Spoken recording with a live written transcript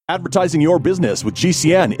Advertising your business with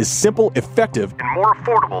GCN is simple, effective, and more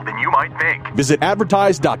affordable than you might think. Visit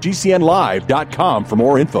advertise.gcnlive.com for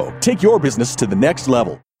more info. Take your business to the next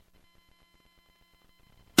level.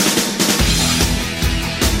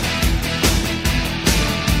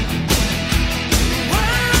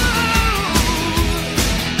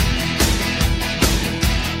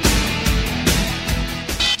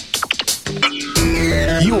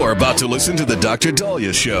 You are about to listen to the Dr.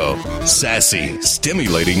 Daliah Show. Sassy,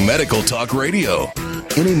 stimulating medical talk radio.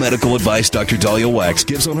 Any medical advice Dr. Daliah Wax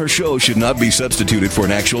gives on her show should not be substituted for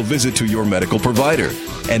an actual visit to your medical provider.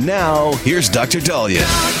 And now, here's Dr. Daliah.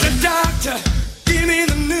 Doctor, give me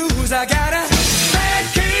the news. I got a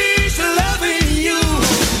bad case of loving you.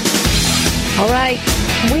 All right.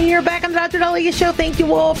 We are back on the Dr. Daliah Show. Thank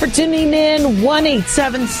you all for tuning in.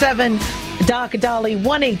 1-877-Dr. Dali,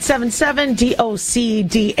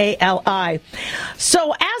 1-877-DOCDALI.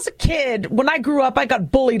 So as a kid, when I grew up, I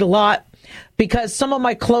got bullied a lot because some of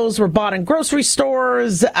my clothes were bought in grocery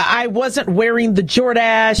stores. I wasn't wearing the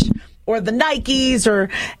Jordache or the Nikes or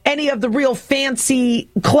any of the real fancy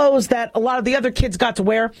clothes that a lot of the other kids got to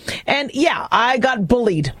wear. And yeah, I got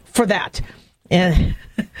bullied for that. And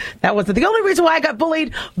that wasn't the only reason why I got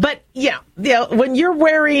bullied. But yeah, when you're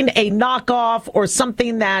wearing a knockoff or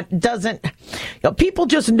something that doesn't, people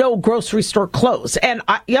just know grocery store clothes. And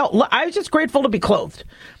I was just grateful to be clothed.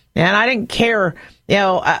 And I didn't care,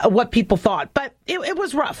 what people thought. But it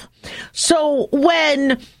was rough. So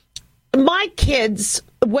when my kids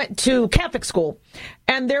went to Catholic school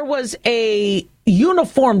and there was a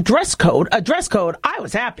uniform dress code, I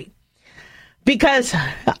was happy. Because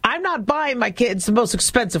I'm not buying my kids the most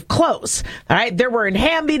expensive clothes. All right. They're wearing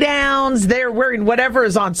hand-me-downs. They're wearing whatever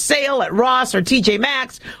is on sale at Ross or TJ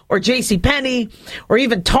Maxx or JCPenney or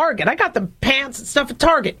even Target. I got them pants and stuff at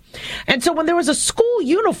Target. And so when there was a school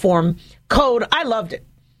uniform code, I loved it.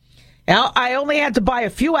 Now, I only had to buy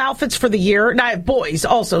a few outfits for the year. And I have boys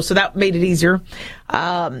also, so that made it easier.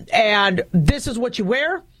 And this is what you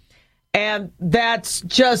wear. And that's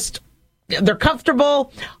just... they're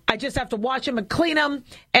comfortable. I just have to wash them and clean them.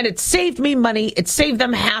 And it saved me money. It saved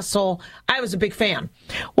them hassle. I was a big fan.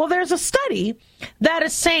 Well, there's a study that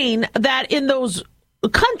is saying that in those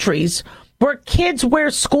countries where kids wear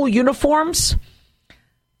school uniforms,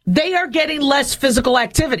 they are getting less physical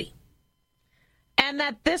activity. And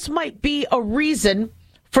that this might be a reason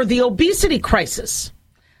for the obesity crisis.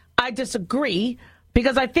 I disagree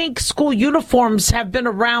because I think school uniforms have been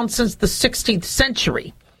around since the 16th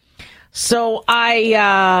century. So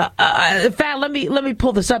in fact, let me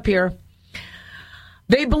pull this up here.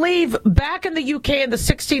 They believe back in the UK in the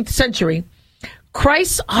 16th century,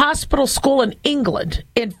 Christ's Hospital School in England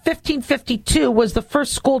in 1552 was the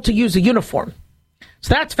first school to use a uniform.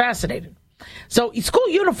 So that's fascinating. So school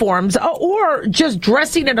uniforms or just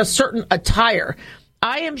dressing in a certain attire.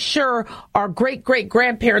 I am sure our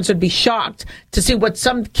great-great-grandparents would be shocked to see what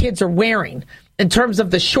some kids are wearing in terms of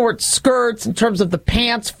the short skirts, in terms of the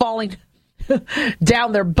pants falling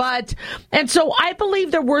down their butt. And so I believe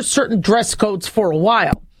there were certain dress codes for a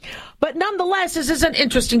while. But nonetheless, this is an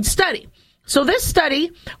interesting study. So this study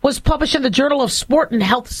was published in the Journal of Sport and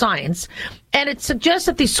Health Science, and it suggests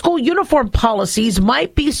that these school uniform policies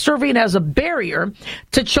might be serving as a barrier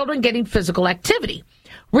to children getting physical activity.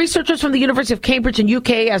 Researchers from the University of Cambridge in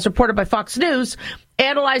UK, as reported by Fox News,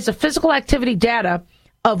 analyzed the physical activity data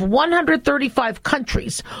of 135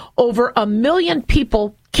 countries, over 1 million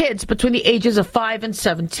kids between the ages of 5 and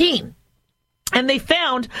 17. And they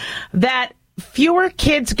found that fewer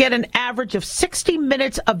kids get an average of 60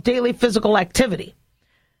 minutes of daily physical activity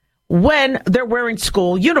when they're wearing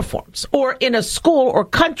school uniforms or in a school or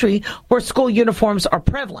country where school uniforms are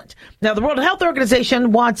prevalent. Now, the World Health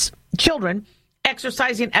Organization wants children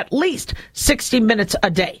exercising at least 60 minutes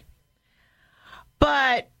a day.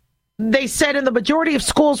 But they said in the majority of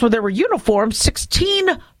schools where there were uniforms,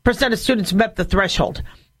 16% of students met the threshold.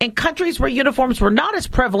 In countries where uniforms were not as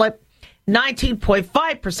prevalent,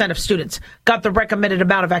 19.5% of students got the recommended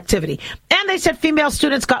amount of activity. And they said female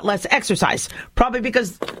students got less exercise, probably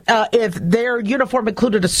because if their uniform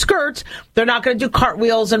included a skirt, they're not going to do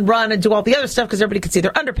cartwheels and run and do all the other stuff because everybody can see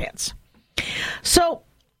their underpants. So,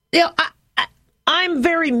 I'm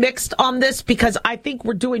very mixed on this because I think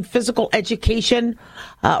we're doing physical education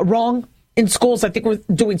wrong in schools. I think we're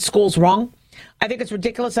doing schools wrong. I think it's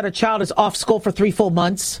ridiculous that a child is off school for 3 full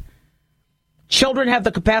months. Children have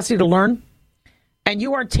the capacity to learn, and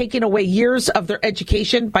you are taking away years of their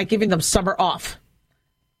education by giving them summer off.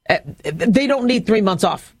 They don't need 3 months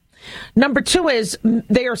off. Number two is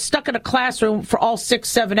they are stuck in a classroom for all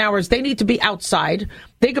 6-7 hours. They need to be outside.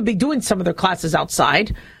 They could be doing some of their classes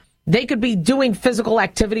outside. They could be doing physical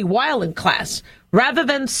activity while in class. Rather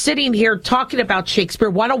than sitting here talking about Shakespeare,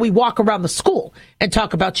 why don't we walk around the school and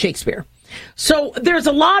talk about Shakespeare? So there's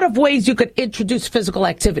a lot of ways you could introduce physical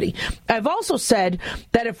activity. I've also said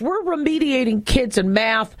that if we're remediating kids in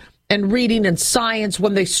math and reading and science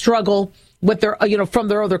when they struggle with their, from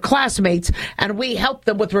their other classmates, and we help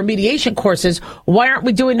them with remediation courses, why aren't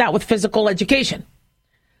we doing that with physical education?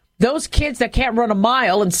 Those kids that can't run a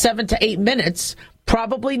mile in 7 to 8 minutes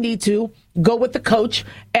probably need to go with the coach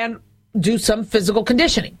and do some physical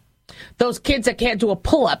conditioning. Those kids that can't do a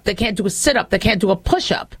pull-up, they can't do a sit-up, they can't do a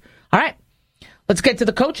push-up. All right, let's get to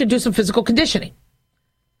the coach and do some physical conditioning.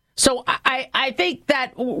 So I think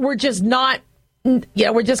that we're just not,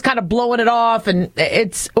 we're just kind of blowing it off, and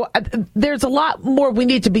there's a lot more we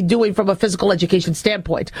need to be doing from a physical education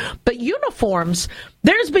standpoint. But uniforms,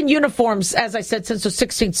 there's been uniforms, as I said, since the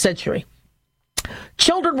 16th century.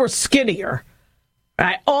 Children were skinnier.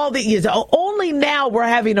 Right, all the years. Only now we're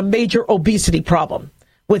having a major obesity problem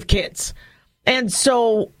with kids. And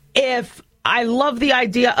so if I love the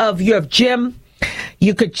idea of you have gym,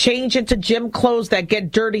 you could change into gym clothes that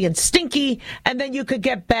get dirty and stinky, and then you could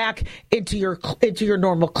get back into your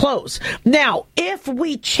normal clothes. Now, if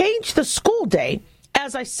we change the school day,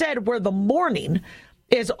 as I said, where the morning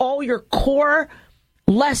is all your core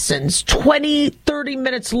lessons, 20, 30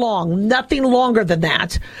 minutes long, nothing longer than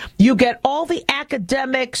that. You get all the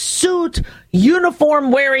academic, suit,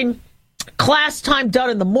 uniform wearing class time done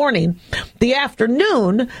in the morning. The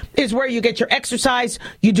afternoon is where you get your exercise,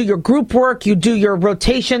 you do your group work, you do your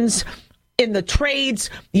rotations in the trades,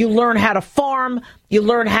 you learn how to farm, you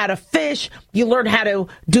learn how to fish, you learn how to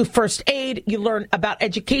do first aid, you learn about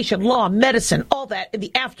education, law, medicine, all that in the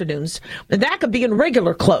afternoons. And that could be in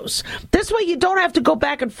regular clothes. This way you don't have to go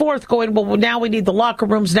back and forth going, well, now we need the locker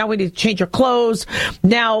rooms, now we need to change our clothes.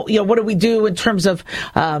 Now, what do we do in terms of,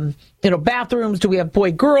 bathrooms? Do we have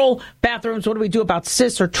boy-girl bathrooms? What do we do about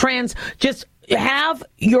cis or trans? Just have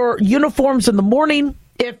your uniforms in the morning,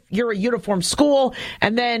 if you're a uniform school,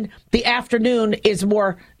 and then the afternoon is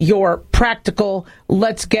more your practical,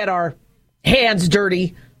 let's get our hands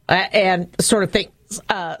dirty and sort of things,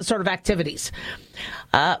 sort of activities.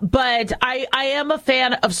 But I am a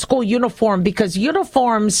fan of school uniform because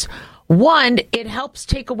uniforms, one, it helps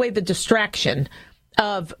take away the distraction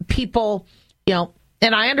of people,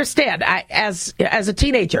 and I understand, as a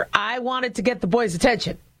teenager, I wanted to get the boys'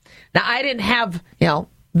 attention. Now, I didn't have,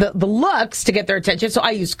 the looks to get their attention, so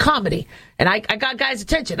I used comedy, and I got guys'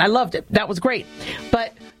 attention. I loved it. That was great.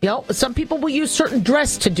 But, some people will use certain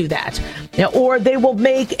dress to do that, or they will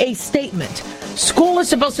make a statement. School is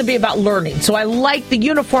supposed to be about learning, so I like the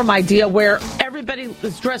uniform idea where everybody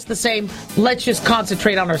is dressed the same. Let's just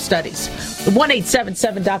concentrate on our studies.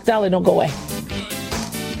 1-877-DOC-DALIAH, don't go away.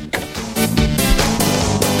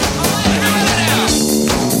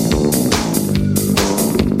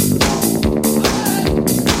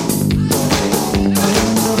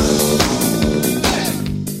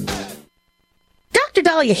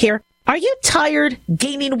 Daliah here. Are you tired,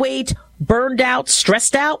 gaining weight, burned out,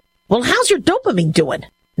 stressed out? Well, how's your dopamine doing?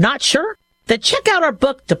 Not sure? Then check out our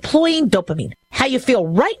book, Deploying Dopamine. How you feel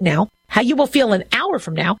right now, how you will feel an hour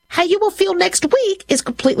from now, how you will feel next week is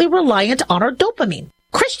completely reliant on our dopamine.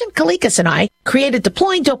 Christian Kalikas and I created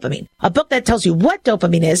Deploying Dopamine, a book that tells you what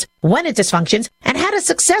dopamine is, when it dysfunctions, and how to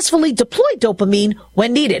successfully deploy dopamine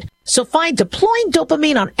when needed. So find Deploying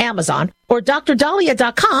Dopamine on Amazon or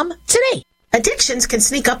drdaliah.com today. Addictions can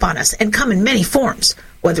sneak up on us and come in many forms.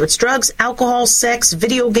 Whether it's drugs, alcohol, sex,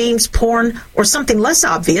 video games, porn, or something less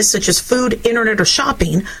obvious such as food, internet, or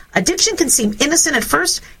shopping, addiction can seem innocent at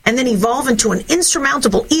first and then evolve into an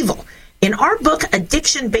insurmountable evil. In our book,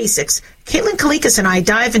 Addiction Basics, Caitlin Kalikas and I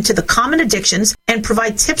dive into the common addictions and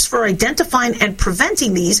provide tips for identifying and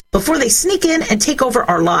preventing these before they sneak in and take over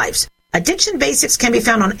our lives. Addiction Basics can be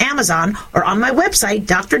found on Amazon or on my website,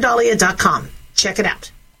 drdaliah.com. Check it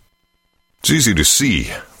out. It's easy to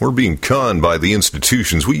see. We're being conned by the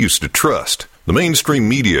institutions we used to trust. The mainstream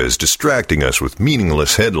media is distracting us with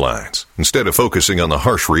meaningless headlines, instead of focusing on the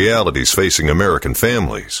harsh realities facing American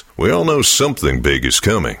families. We all know something big is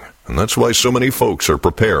coming, and that's why so many folks are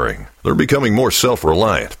preparing. They're becoming more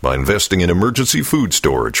self-reliant by investing in emergency food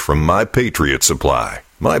storage from My Patriot Supply.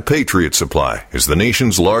 My Patriot Supply is the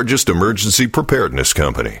nation's largest emergency preparedness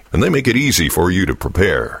company, and they make it easy for you to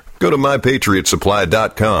prepare. Go to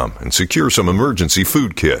MyPatriotSupply.com and secure some emergency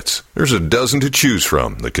food kits. There's a dozen to choose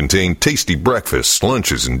from that contain tasty breakfasts,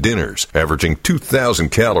 lunches, and dinners, averaging 2,000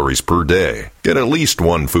 calories per day. Get at least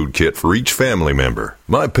one food kit for each family member.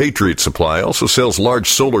 My Patriot Supply also sells large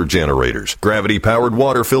solar generators, gravity-powered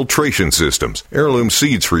water filtration systems, heirloom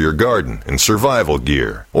seeds for your garden, and survival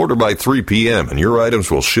gear. Order by 3 p.m. and your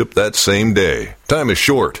items will ship that same day. Time is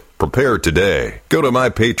short. Prepare today. Go to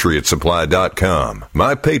MyPatriotSupply.com.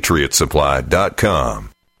 MyPatriotSupply.com.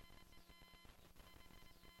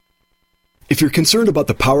 If you're concerned about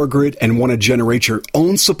the power grid and want to generate your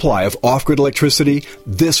own supply of off-grid electricity,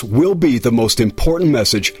 this will be the most important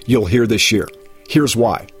message you'll hear this year. Here's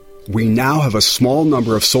why. We now have a small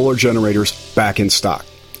number of solar generators back in stock.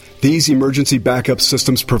 These emergency backup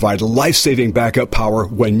systems provide life-saving backup power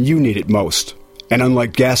when you need it most. And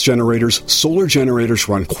unlike gas generators, solar generators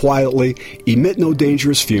run quietly, emit no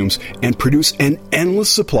dangerous fumes, and produce an endless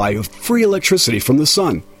supply of free electricity from the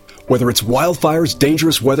sun. Whether it's wildfires,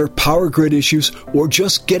 dangerous weather, power grid issues, or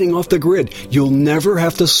just getting off the grid, you'll never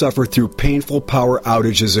have to suffer through painful power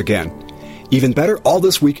outages again. Even better, all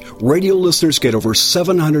this week, radio listeners get over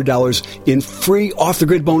 $700 in free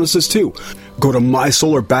off-the-grid bonuses, too. Go to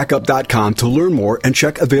MySolarBackup.com to learn more and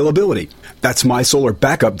check availability. That's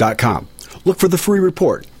MySolarBackup.com. Look for the free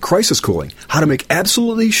report, Crisis Cooling, how to make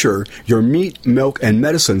absolutely sure your meat, milk, and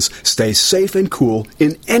medicines stay safe and cool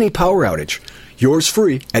in any power outage. Yours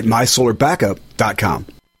free at MySolarBackup.com.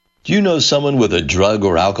 Do you know someone with a drug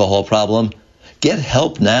or alcohol problem? Get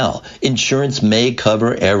help now. Insurance may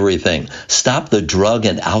cover everything. Stop the drug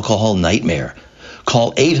and alcohol nightmare.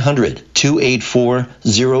 Call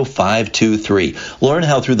 800-284-0523. Learn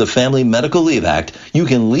how through the Family Medical Leave Act, you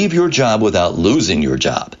can leave your job without losing your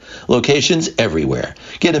job. Locations everywhere.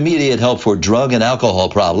 Get immediate help for drug and alcohol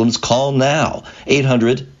problems. Call now.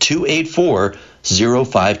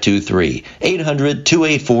 800-284-0523.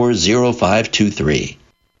 800-284-0523.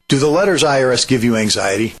 Do the letters IRS give you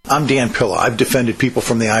anxiety? I'm Dan Pilla. I've defended people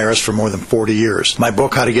from the IRS for more than 40 years. My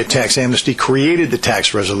book, How to Get Tax Amnesty, created the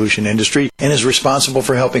tax resolution industry and is responsible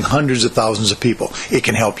for helping hundreds of thousands of people. It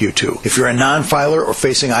can help you too. If you're a non-filer or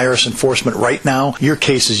facing IRS enforcement right now, your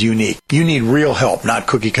case is unique. You need real help, not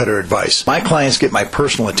cookie-cutter advice. My clients get my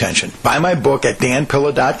personal attention. Buy my book at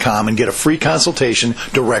danpilla.com and get a free consultation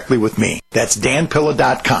directly with me. That's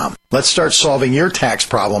danpilla.com. Let's start solving your tax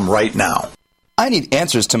problem right now. I need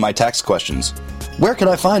answers to my tax questions. Where can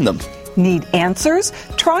I find them? Need answers?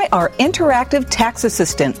 Try our interactive tax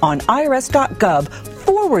assistant on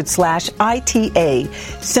irs.gov/ITA.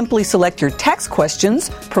 Simply select your tax questions,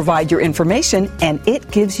 provide your information, and it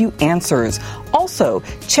gives you answers. Also,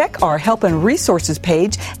 check our help and resources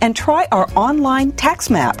page and try our online tax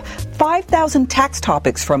map. 5,000 tax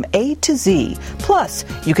topics from A to Z. Plus,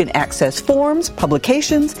 you can access forms,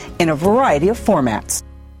 publications in a variety of formats.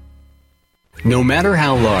 No matter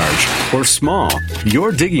how large or small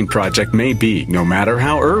your digging project may be, no matter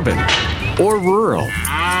how urban or rural,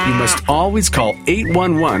 you must always call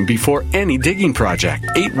 811 before any digging project.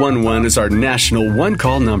 811 is our national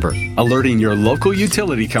one-call number, alerting your local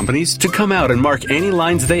utility companies to come out and mark any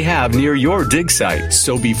lines they have near your dig site.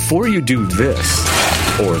 So before you do this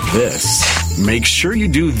or this, make sure you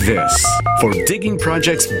do this. For digging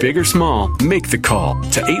projects big or small, make the call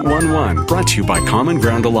to 811, brought to you by Common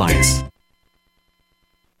Ground Alliance.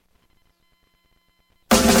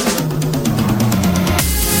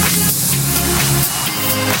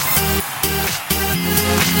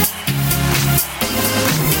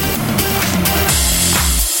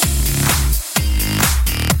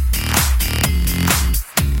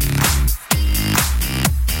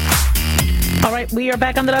 We are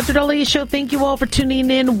back on the Dr. Daliah Show. Thank you all for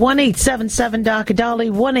tuning in. 1-877-Dr.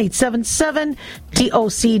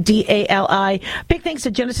 1-877-DOCDALI. Big thanks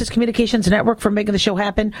to Genesis Communications Network for making the show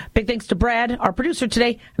happen. Big thanks to Brad, our producer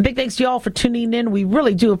today. And big thanks to you all for tuning in. We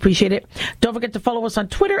really do appreciate it. Don't forget to follow us on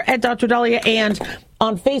Twitter at Dr. Daliah and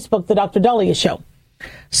on Facebook, The Dr. Daliah Show.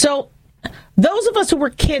 So those of us who were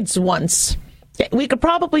kids once, we could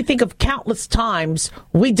probably think of countless times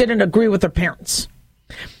we didn't agree with our parents.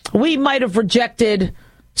 We might have rejected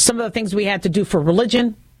some of the things we had to do for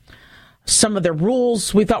religion, some of their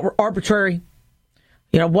rules we thought were arbitrary.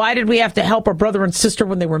 Why did we have to help our brother and sister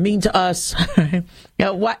when they were mean to us?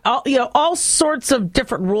 All sorts of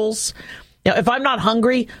different rules. If I'm not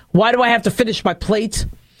hungry, why do I have to finish my plate?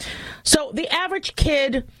 So the average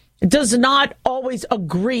kid does not always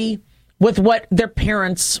agree with what their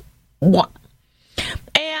parents want.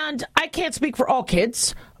 And I can't speak for all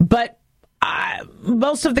kids, but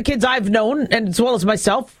most of the kids I've known, and as well as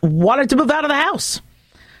myself, wanted to move out of the house,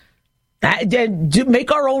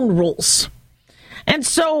 make our own rules. And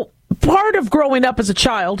so part of growing up as a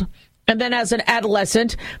child and then as an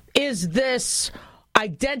adolescent is this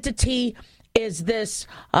identity, is this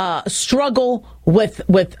struggle with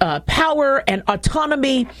power and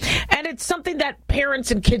autonomy. And it's something that parents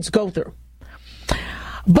and kids go through.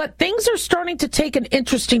 But things are starting to take an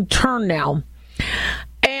interesting turn now.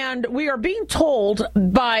 And we are being told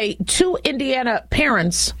by two Indiana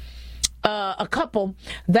parents, a couple,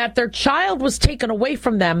 that their child was taken away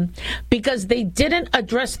from them because they didn't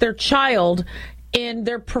address their child in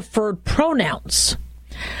their preferred pronouns.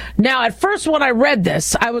 Now, at first, when I read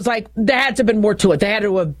this, I was like, there had to have been more to it. They had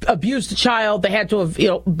to have abused the child. They had to have,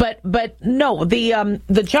 but no,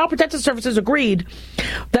 the Child Protective Services agreed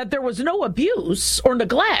that there was no abuse or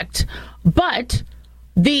neglect, but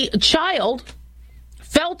the child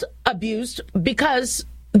felt abused because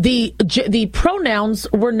the pronouns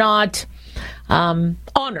were not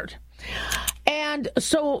honored. And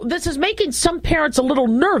so this is making some parents a little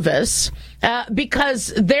nervous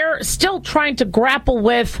because they're still trying to grapple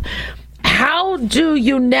with, how do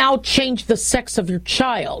you now change the sex of your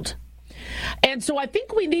child? And so I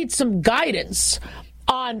think we need some guidance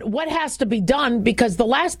on what has to be done, because the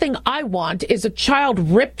last thing I want is a child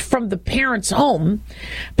ripped from the parent's home,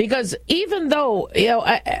 because even though,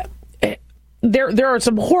 there are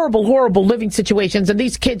some horrible living situations, and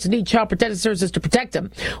these kids need Child Protective Services to protect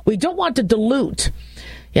them. We don't want to dilute,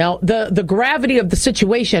 the gravity of the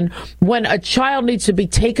situation when a child needs to be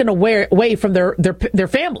taken away from their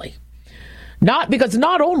family. Because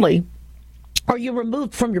not only are you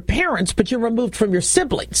removed from your parents, but you're removed from your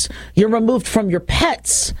siblings. You're removed from your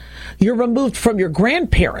pets. You're removed from your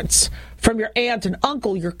grandparents, from your aunt and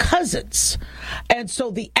uncle, your cousins. And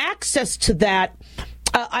so the access to that,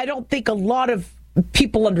 I don't think a lot of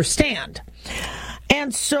people understand.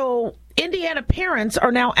 And so Indiana parents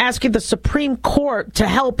are now asking the Supreme Court to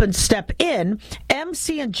help and step in.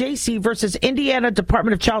 MC and JC versus Indiana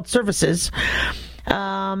Department of Child Services,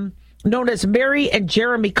 known as Mary and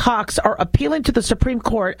Jeremy Cox, are appealing to the Supreme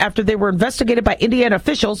Court after they were investigated by Indiana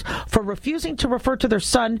officials for refusing to refer to their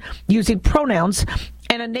son using pronouns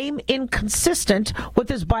and a name inconsistent with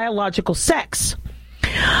his biological sex.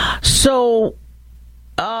 So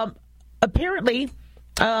apparently,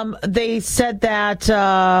 they said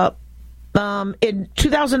that in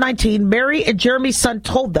 2019, Mary and Jeremy's son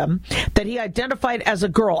told them that he identified as a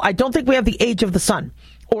girl. I don't think we have the age of the son,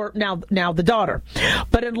 or now the daughter.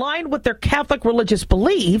 But in line with their Catholic religious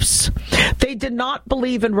beliefs, they did not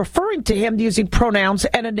believe in referring to him using pronouns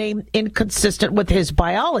and a name inconsistent with his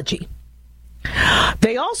biology.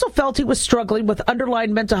 They also felt he was struggling with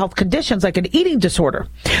underlying mental health conditions like an eating disorder,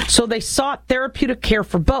 so they sought therapeutic care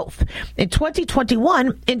for both. In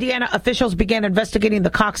 2021, Indiana officials began investigating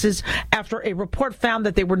the Coxes after a report found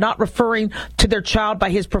that they were not referring to their child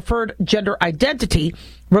by his preferred gender identity,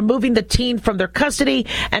 removing the teen from their custody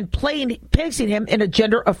and placing him in a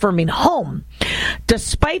gender-affirming home.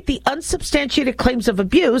 Despite the unsubstantiated claims of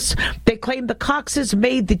abuse, they claimed the Coxes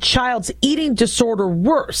made the child's eating disorder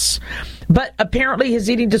worse. But apparently his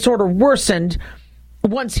eating disorder worsened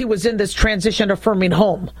once he was in this transition-affirming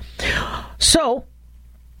home. So,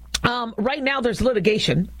 right now there's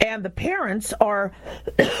litigation, and the parents are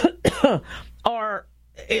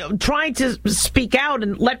trying to speak out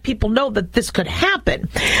and let people know that this could happen.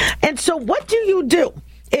 And so what do you do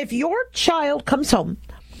if your child comes home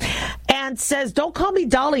and says, don't call me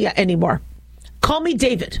Daliah anymore, call me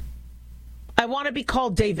David, I want to be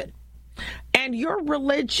called David, and your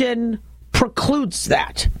religion precludes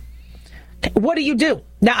that? What do you do?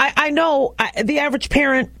 Now, I know the average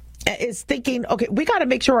parent is thinking, okay, we got to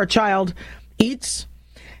make sure our child eats,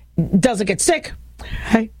 doesn't get sick,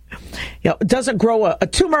 right? Doesn't grow a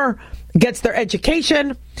tumor, gets their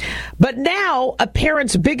education. But now a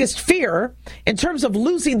parent's biggest fear in terms of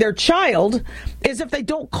losing their child is if they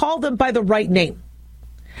don't call them by the right name.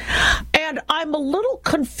 And I'm a little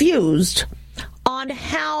confused on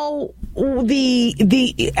how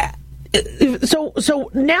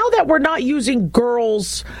so now that we're not using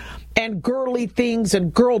girls and girly things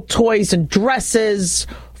and girl toys and dresses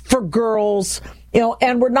for girls,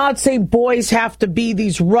 and we're not saying boys have to be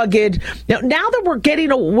these rugged. Now that we're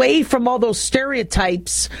getting away from all those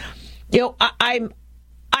stereotypes, I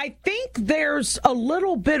think there's a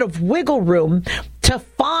little bit of wiggle room to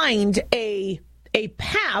find a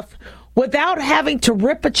path without having to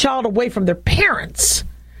rip a child away from their parents.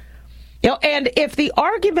 And if the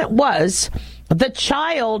argument was the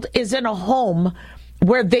child is in a home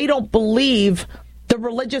where they don't believe the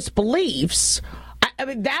religious beliefs, I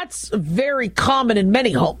mean, that's very common in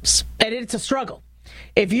many homes, and it's a struggle.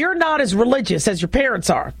 If you're not as religious as your parents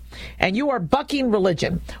are, and you are bucking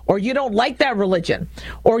religion, or you don't like that religion,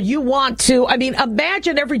 or you want to,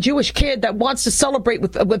 imagine every Jewish kid that wants to celebrate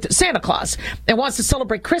with Santa Claus and wants to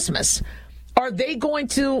celebrate Christmas. Are they going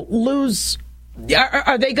to lose?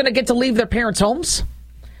 Are they going to get to leave their parents' homes?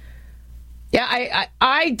 Yeah,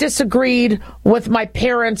 I disagreed with my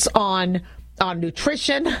parents on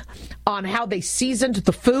nutrition, on how they seasoned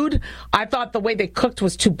the food. I thought the way they cooked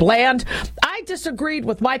was too bland. I disagreed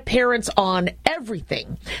with my parents on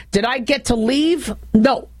everything. Did I get to leave?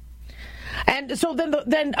 No. And so then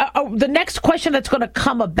the next question that's going to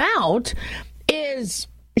come about is,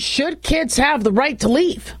 should kids have the right to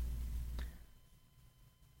leave?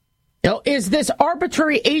 Is this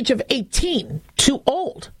arbitrary age of 18 too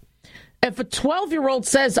old? If a 12-year-old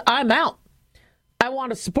says, I'm out, I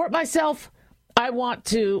want to support myself, I want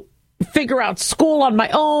to figure out school on my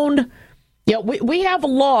own. We have a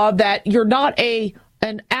law that you're not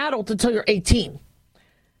an adult until you're 18.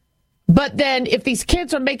 But then if these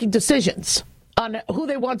kids are making decisions on who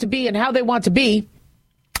they want to be and how they want to be,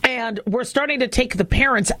 and we're starting to take the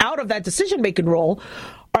parents out of that decision-making role,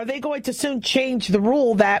 are they going to soon change the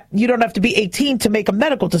rule that you don't have to be 18 to make a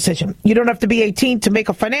medical decision? You don't have to be 18 to make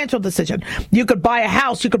a financial decision. You could buy a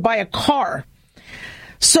house. You could buy a car.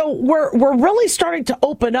 So we're really starting to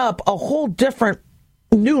open up a whole different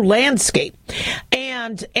new landscape.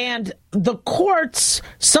 And the courts,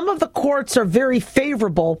 some of the courts are very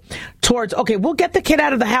favorable towards, okay, we'll get the kid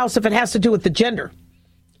out of the house if it has to do with the gender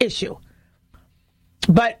issue.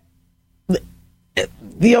 But,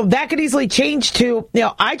 that could easily change to,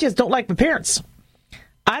 I just don't like my parents.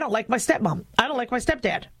 I don't like my stepmom. I don't like my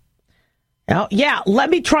stepdad. Let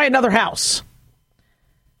me try another house.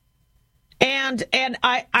 And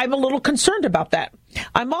I'm a little concerned about that.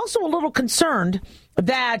 I'm also a little concerned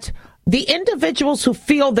that the individuals who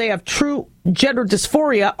feel they have true gender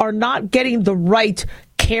dysphoria are not getting the right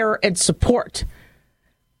care and support.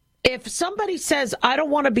 If somebody says, I don't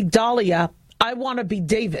want to be Daliah, I want to be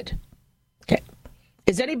David. Okay.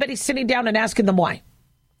 Is anybody sitting down and asking them why?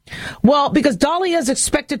 Well, because Daliah is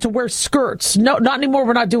expected to wear skirts. No, not anymore.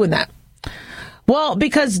 We're not doing that. Well,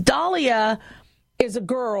 because Daliah is a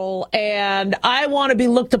girl and I want to be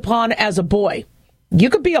looked upon as a boy.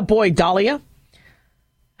 You could be a boy, Daliah.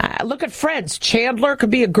 Look at Friends. Chandler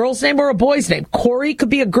could be a girl's name or a boy's name. Corey could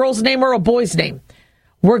be a girl's name or a boy's name.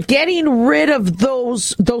 We're getting rid of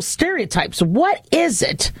those stereotypes. What is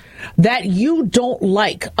it that you don't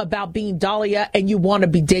like about being Daliah and you want to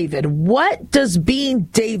be David? What does being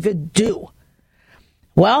David do?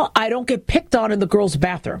 Well, I don't get picked on in the girls'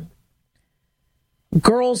 bathroom.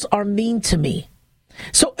 Girls are mean to me.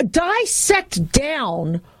 So dissect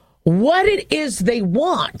down what it is they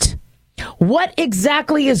want. What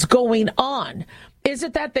exactly is going on? Is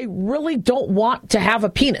it that they really don't want to have a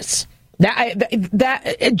penis? True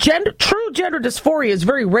gender dysphoria is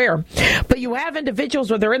very rare, but you have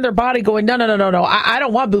individuals where they're in their body going, no, I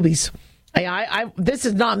don't want boobies. This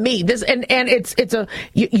is not me.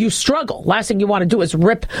 You struggle. Last thing you want to do is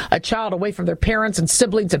rip a child away from their parents and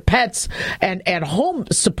siblings and pets and home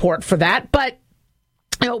support for that. But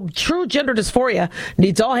true gender dysphoria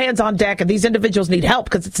needs all hands on deck, and these individuals need help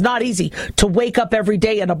because it's not easy to wake up every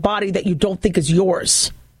day in a body that you don't think is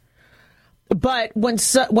yours. But when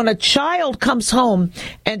a child comes home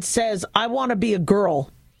and says, I want to be a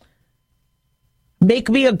girl, make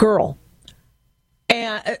me a girl,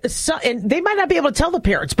 and they might not be able to tell the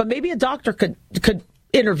parents, but maybe a doctor could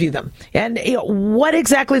interview them. And what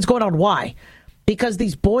exactly is going on? Why? Because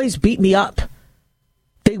these boys beat me up.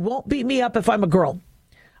 They won't beat me up if I'm a girl.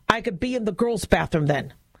 I could be in the girls' bathroom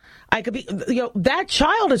then. I could be, that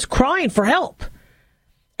child is crying for help.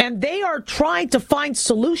 And they are trying to find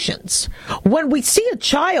solutions. When we see a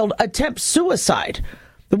child attempt suicide,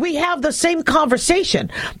 we have the same conversation.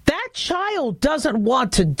 That child doesn't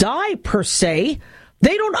want to die per se.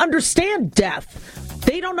 They don't understand death.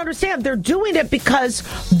 They don't understand. They're doing it because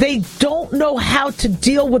they don't know how to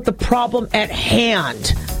deal with the problem at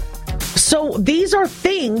hand. So these are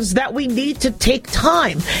things that we need to take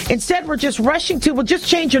time. Instead, we're just rushing to, well, just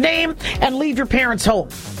change your name and leave your parents home.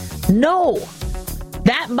 No.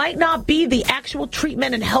 That might not be the actual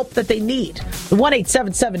treatment and help that they need.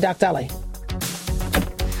 1-877-DOC-DALIAH.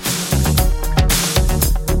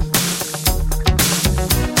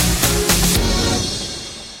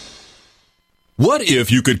 What if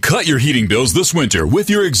you could cut your heating bills this winter with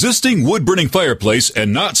your existing wood-burning fireplace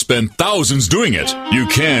and not spend thousands doing it? You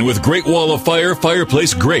can with Great Wall of Fire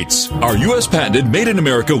fireplace grates. Our U.S. patented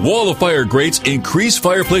made-in-America Wall of Fire grates increase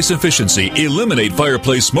fireplace efficiency, eliminate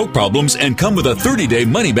fireplace smoke problems, and come with a 30-day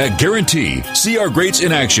money-back guarantee. See our grates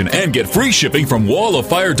in action and get free shipping from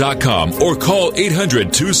walloffire.com or call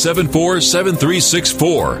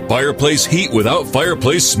 800-274-7364. Fireplace heat without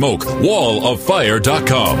fireplace smoke.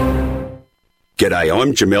 walloffire.com. G'day,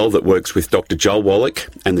 I'm Jamel that works with Dr. Joel Wallach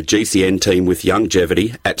and the GCN team with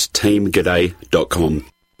Longevity at teamg'day.com.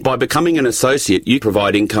 By becoming an associate, you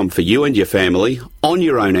provide income for you and your family on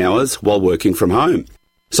your own hours while working from home.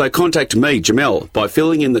 So contact me, Jamel, by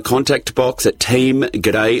filling in the contact box at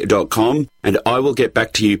teamg'day.com and I will get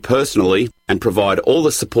back to you personally and provide all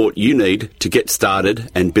the support you need to get started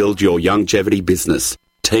and build your longevity business.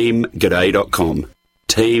 teamg'day.com.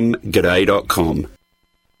 teamg'day.com.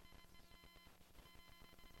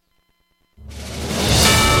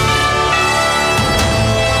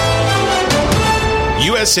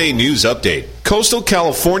 USA News Update. Coastal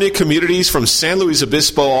California communities from San Luis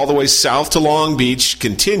Obispo all the way south to Long Beach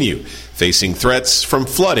continue facing threats from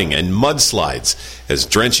flooding and mudslides as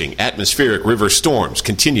drenching atmospheric river storms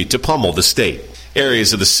continue to pummel the state.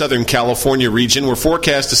 Areas of the Southern California region were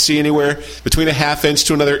forecast to see anywhere between a half inch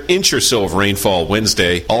to another inch or so of rainfall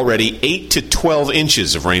Wednesday. Already 8 to 12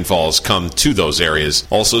 inches of rainfall has come to those areas.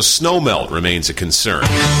 Also, snowmelt remains a concern.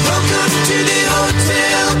 Welcome to the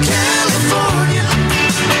Hotel California.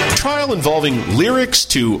 A trial involving lyrics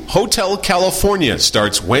to Hotel California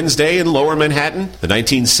starts Wednesday in Lower Manhattan. The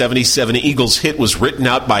 1977 Eagles hit was written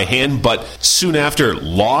out by hand, but soon after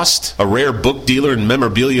lost. A rare book dealer and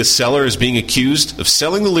memorabilia seller is being accused of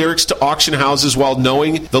selling the lyrics to auction houses while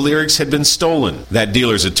knowing the lyrics had been stolen. That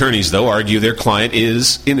dealer's attorneys, though, argue their client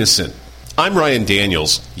is innocent. I'm Ryan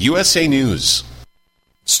Daniels, USA News.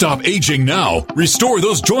 Stop aging now. Restore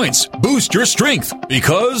those joints. Boost your strength.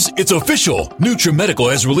 Because it's official.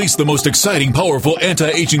 NutriMedical has released the most exciting, powerful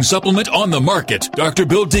anti-aging supplement on the market. Dr.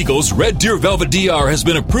 Bill Deagle's Red Deer Velvet DR has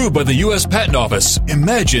been approved by the U.S. Patent Office.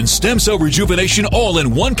 Imagine stem cell rejuvenation all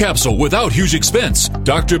in one capsule without huge expense.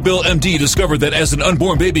 Dr. Bill MD discovered that as an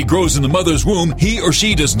unborn baby grows in the mother's womb, he or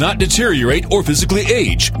she does not deteriorate or physically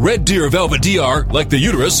age. Red Deer Velvet DR, like the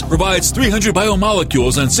uterus, provides 300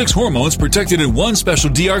 biomolecules and 6 hormones protected in one special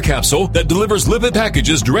DR capsule that delivers lipid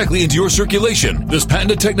packages directly into your circulation. This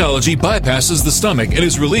patented technology bypasses the stomach and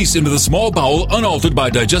is released into the small bowel unaltered by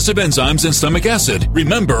digestive enzymes and stomach acid.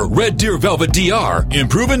 Remember, Red Deer Velvet DR.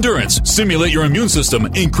 Improve endurance, stimulate your immune system,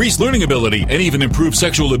 increase learning ability, and even improve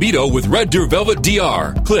sexual libido with Red Deer Velvet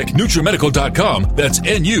DR. Click NutriMedical.com, that's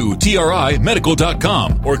N-U-T-R-I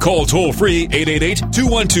medical.com, or call toll-free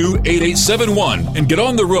 888-212-8871 and get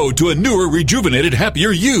on the road to a newer, rejuvenated,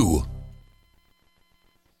 happier you.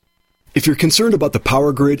 If you're concerned about the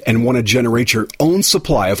power grid and want to generate your own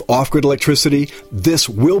supply of off-grid electricity, this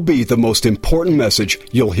will be the most important message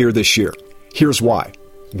you'll hear this year. Here's why.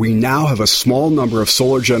 We now have a small number of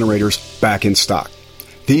solar generators back in stock.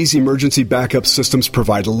 These emergency backup systems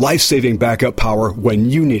provide life-saving backup power when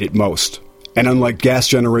you need it most. And unlike gas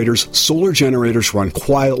generators, solar generators run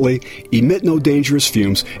quietly, emit no dangerous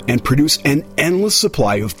fumes, and produce an endless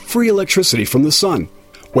supply of free electricity from the sun.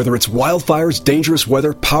 Whether it's wildfires, dangerous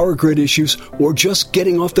weather, power grid issues, or just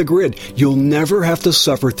getting off the grid, you'll never have to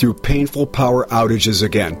suffer through painful power outages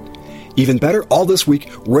again. Even better, all this week,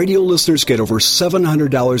 radio listeners get over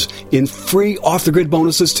 $700 in free off-the-grid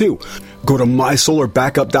bonuses, too. Go to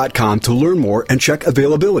mysolarbackup.com to learn more and check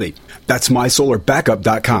availability. That's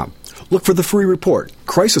mysolarbackup.com. Look for the free report,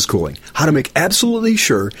 Crisis Cooling, how to make absolutely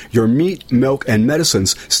sure your meat, milk, and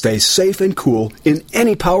medicines stay safe and cool in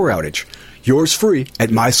any power outage. Yours free at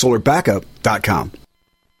mysolarbackup.com.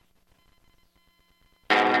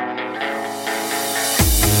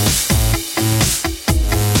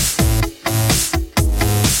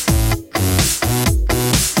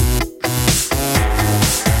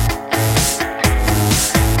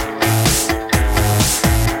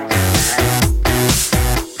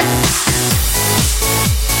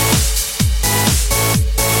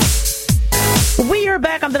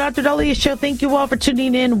 Back on the Dr. Daliah Show. Thank you all for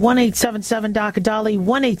tuning in. 1-877-DOC-DALI,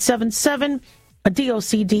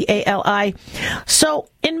 1-877-DOC-DALI. So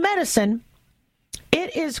in medicine,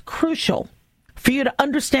 it is crucial for you to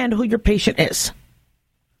understand who your patient is.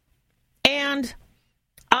 And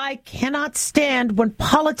I cannot stand when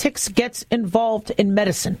politics gets involved in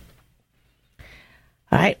medicine.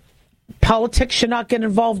 All right? Politics should not get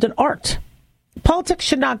involved in art. Politics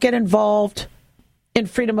should not get involved in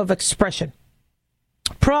freedom of expression.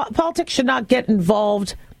 Politics should not get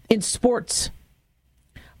involved in sports.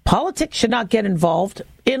 Politics should not get involved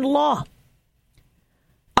in law.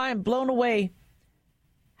 I am blown away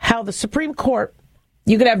how the Supreme Court,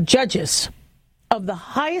 you could have judges of the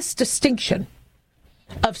highest distinction,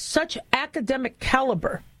 of such academic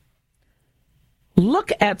caliber,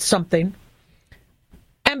 look at something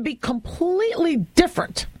and be completely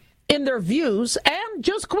different in their views and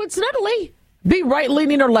just coincidentally be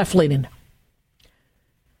right-leaning or left-leaning.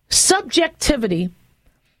 Subjectivity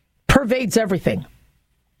pervades everything.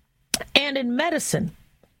 And in medicine,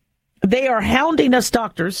 they are hounding us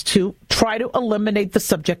doctors to try to eliminate the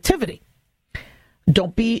subjectivity.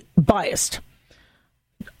 Don't be biased.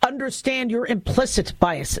 Understand your implicit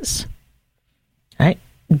biases. Right?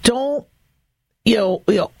 Don't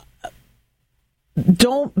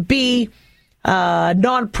be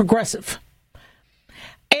non-progressive.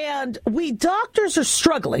 And we doctors are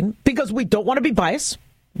struggling because we don't want to be biased,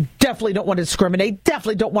 definitely don't want to discriminate,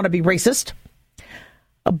 definitely don't want to be racist.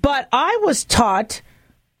 But I was taught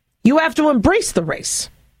you have to embrace the race.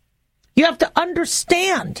 You have to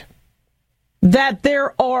understand that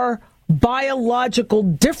there are biological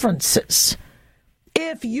differences.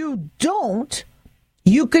 If you don't,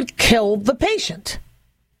 you could kill the patient.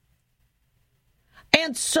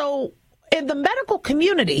 And so in the medical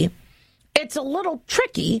community, it's a little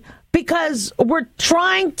tricky because we're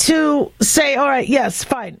trying to say, all right, yes,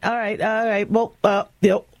 fine. All right. Well,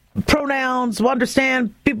 pronouns, we'll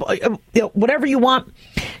understand people, whatever you want.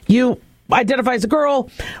 You identify as a girl.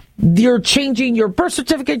 You're changing your birth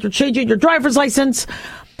certificate. You're changing your driver's license.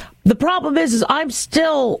 The problem is I'm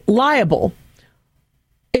still liable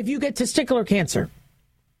if you get testicular cancer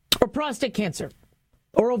or prostate cancer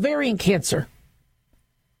or ovarian cancer.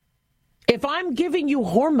 If I'm giving you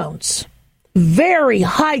hormones, very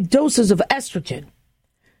high doses of estrogen,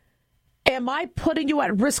 am I putting you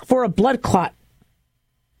at risk for a blood clot?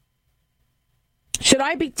 Should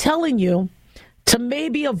I be telling you to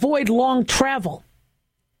maybe avoid long travel?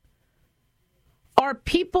 Are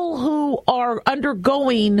people who are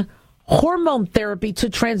undergoing hormone therapy to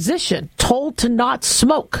transition told to not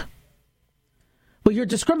smoke? Well, you're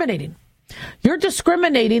discriminating. You're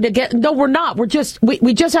discriminating against. No, we're not.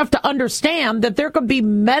 We just have to understand that there could be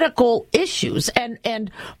medical issues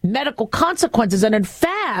and medical consequences. And in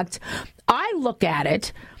fact, I look at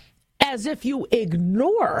it as if you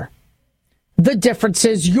ignore the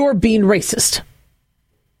differences, you're being racist.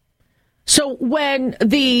 So when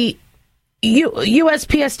the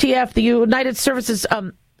USPSTF, the United Services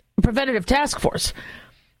Preventative Task Force,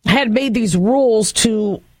 had made these rules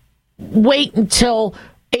to wait until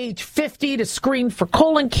age 50 to screen for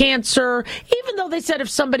colon cancer, even though they said if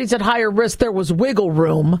somebody's at higher risk, there was wiggle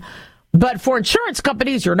room. But for insurance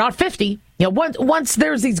companies, you're not 50. Once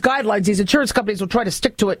there's these guidelines, these insurance companies will try to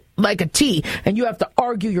stick to it like a T, and you have to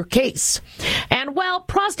argue your case. And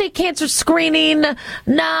prostate cancer screening,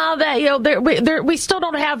 we still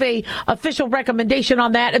don't have a official recommendation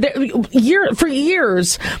on that. For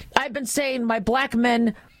years, I've been saying my black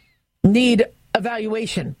men need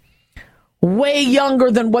evaluation. Way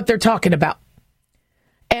younger than what they're talking about.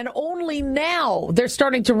 And only now they're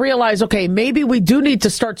starting to realize, okay, maybe we do need to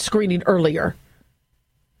start screening earlier.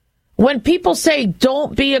 When people say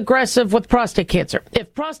don't be aggressive with prostate cancer,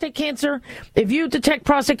 if you detect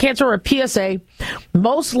prostate cancer or a PSA,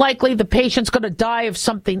 most likely the patient's going to die of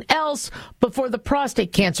something else before the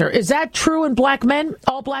prostate cancer. Is that true in black men,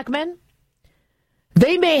 all black men?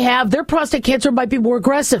 They may have, their prostate cancer might be more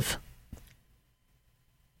aggressive.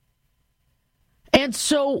 And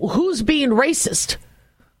so who's being racist?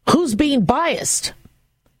 Who's being biased?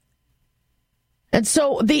 And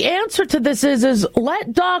so the answer to this is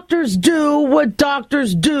let doctors do what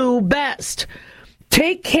doctors do best.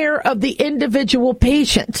 Take care of the individual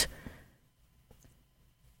patient.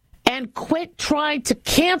 And quit trying to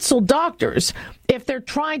cancel doctors if they're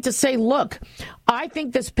trying to say, look, I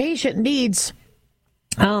think this patient needs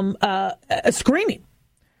a screening.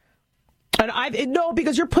 And no,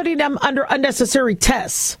 because you're putting them under unnecessary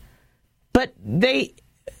tests. But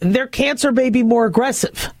their cancer may be more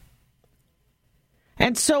aggressive.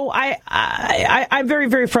 And so I'm very,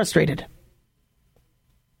 very frustrated.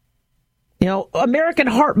 American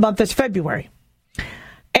Heart Month is February.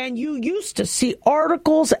 And you used to see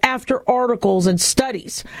articles after articles and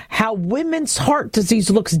studies how women's heart disease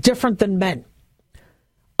looks different than men.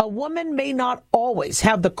 A woman may not always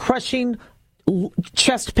have the crushing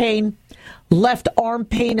chest pain, left arm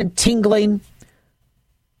pain and tingling.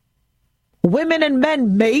 Women and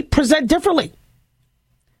men may present differently.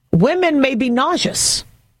 Women may be nauseous.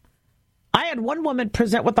 I had one woman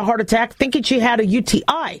present with a heart attack thinking she had a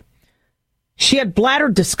UTI. She had bladder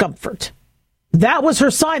discomfort. That was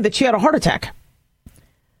her sign that she had a heart attack.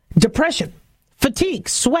 depression, fatigue,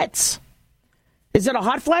 sweats. Is it a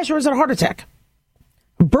hot flash or is it a heart attack?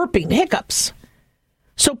 Burping, hiccups.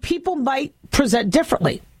 So people might present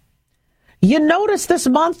differently. You notice this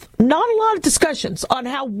month, not a lot of discussions on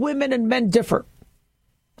how women and men differ.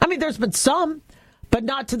 I mean, there's been some, but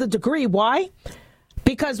not to the degree. Why?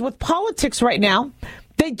 Because with politics right now,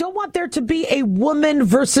 they don't want there to be a woman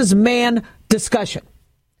versus man discussion.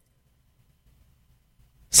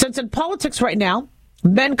 Since in politics right now,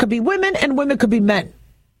 men could be women and women could be men.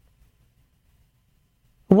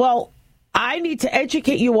 Well, I need to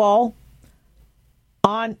educate you all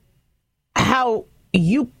on how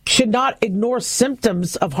you should not ignore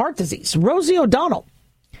symptoms of heart disease. Rosie O'Donnell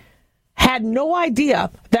had no idea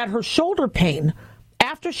that her shoulder pain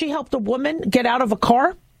after she helped a woman get out of a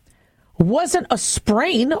car wasn't a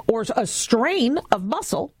sprain or a strain of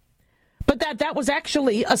muscle, but that was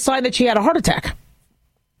actually a sign that she had a heart attack.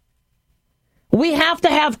 We have to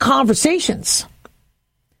have conversations.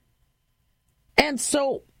 And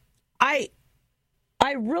so I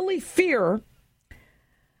really fear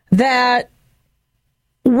that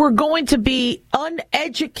we're going to be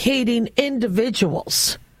uneducating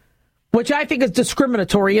individuals, which I think is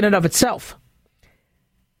discriminatory in and of itself,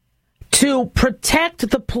 to protect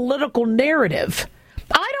the political narrative.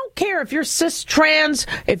 I don't care if you're cis, trans,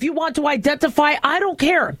 if you want to identify, I don't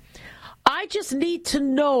care. I just need to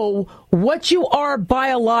know what you are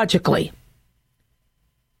biologically.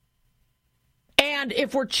 And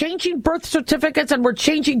if we're changing birth certificates and we're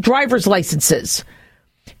changing driver's licenses,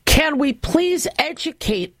 can we please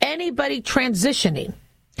educate anybody transitioning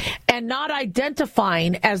and not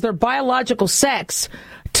identifying as their biological sex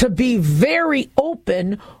to be very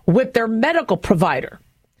open with their medical provider,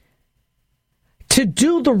 to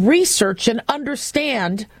do the research and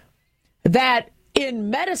understand that in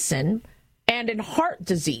medicine and in heart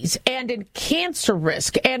disease and in cancer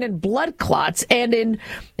risk and in blood clots and in,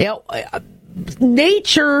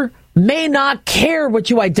 nature may not care what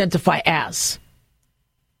you identify as.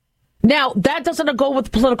 Now, that doesn't go with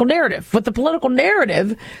the political narrative. With the political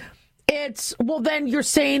narrative, it's, well, then you're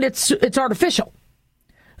saying it's artificial.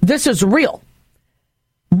 This is real.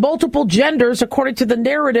 Multiple genders, according to the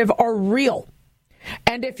narrative, are real.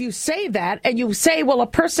 And if you say that, and you say, well, a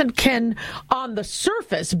person can, on the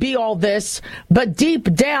surface, be all this, but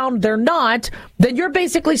deep down they're not, then you're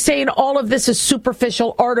basically saying all of this is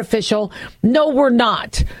superficial, artificial. No, we're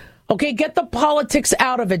not. Okay, get the politics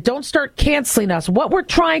out of it. Don't start canceling us. What we're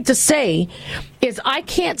trying to say is I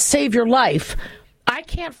can't save your life. I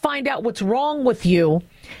can't find out what's wrong with you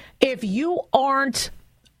if you aren't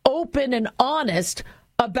open and honest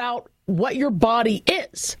about what your body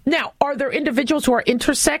is. Now, are there individuals who are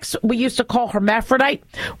intersex? We used to call hermaphrodite,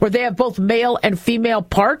 where they have both male and female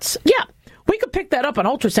parts. Yeah, we could pick that up on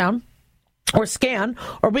ultrasound or scan,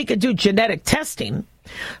 or we could do genetic testing.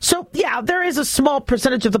 So, yeah, there is a small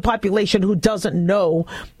percentage of the population who doesn't know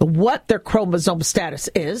what their chromosome status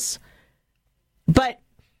is. But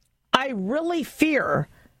I really fear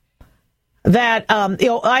that,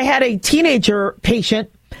 I had a teenager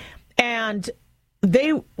patient, and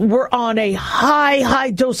they were on a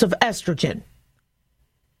high dose of estrogen.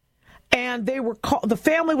 And they were the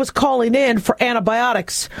family was calling in for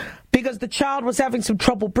antibiotics because the child was having some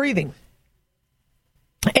trouble breathing.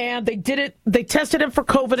 And they tested him for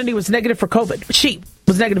COVID, and he was negative for COVID. She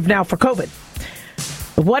was negative now for COVID.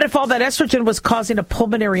 What if all that estrogen was causing a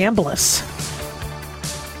pulmonary embolus?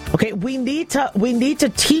 Okay, we need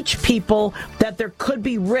to teach people that there could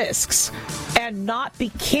be risks and not be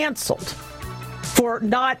canceled for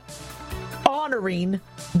not honoring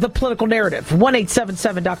the political narrative.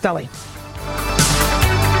 1-877 Doc Daliah.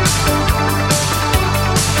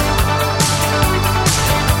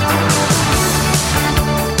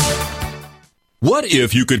 What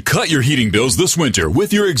if you could cut your heating bills this winter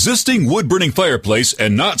with your existing wood-burning fireplace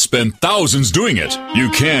and not spend thousands doing it? You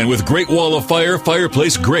can with Great Wall of Fire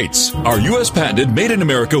fireplace grates. Our U.S. patented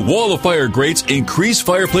made-in-America Wall of Fire grates increase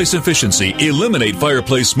fireplace efficiency, eliminate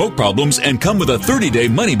fireplace smoke problems, and come with a 30-day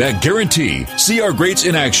money-back guarantee. See our grates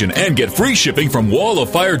in action and get free shipping from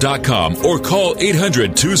walloffire.com or call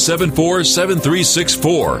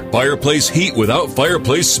 800-274-7364. Fireplace heat without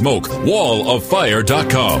fireplace smoke.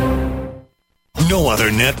 walloffire.com. No other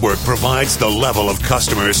network provides the level of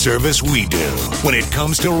customer service we do. When it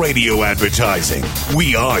comes to radio advertising,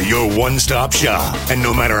 we are your one-stop shop. And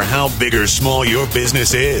no matter how big or small your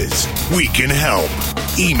business is, we can help.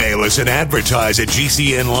 Email us at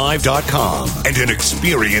advertise@gcnlive.com, and an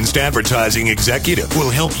experienced advertising executive will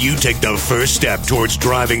help you take the first step towards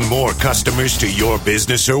driving more customers to your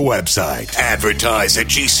business or website.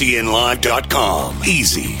 Advertise@gcnlive.com.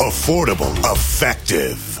 Easy, affordable,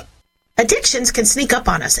 effective. Addictions can sneak up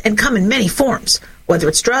on us and come in many forms. Whether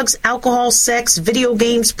it's drugs, alcohol, sex, video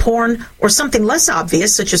games, porn, or something less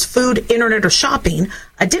obvious such as food, internet, or shopping,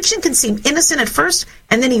 addiction can seem innocent at first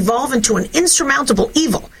and then evolve into an insurmountable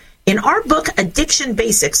evil. In our book, Addiction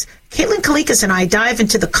Basics, Caitlin Kalikas and I dive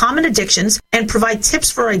into the common addictions and provide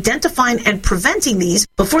tips for identifying and preventing these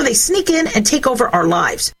before they sneak in and take over our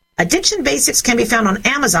lives. Addiction Basics can be found on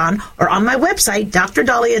Amazon or on my website,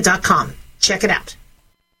 drdaliah.com. Check it out.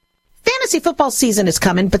 Fantasy football season is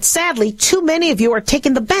coming, but sadly, too many of you are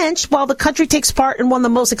taking the bench while the country takes part in one of the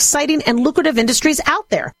most exciting and lucrative industries out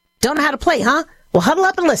there. Don't know how to play, huh? Well, huddle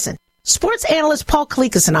up and listen. Sports analyst Paul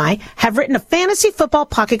Kalikas and I have written a fantasy football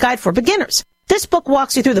pocket guide for beginners. This book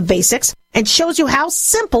walks you through the basics and shows you how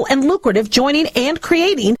simple and lucrative joining and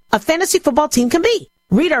creating a fantasy football team can be.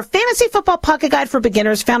 Read our Fantasy Football Pocket Guide for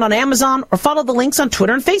Beginners found on Amazon or follow the links on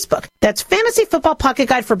Twitter and Facebook. That's Fantasy Football Pocket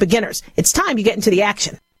Guide for Beginners. It's time you get into the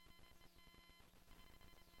action.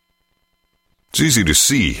 It's easy to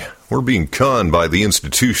see. We're being conned by the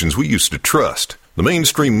institutions we used to trust. The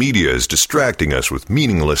mainstream media is distracting us with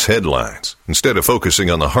meaningless headlines instead of focusing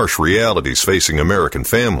on the harsh realities facing American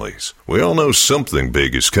families. We all know something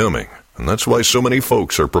big is coming, and that's why so many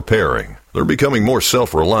folks are preparing. They're becoming more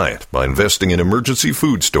self-reliant by investing in emergency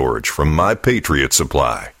food storage from My Patriot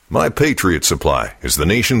Supply. My Patriot Supply is the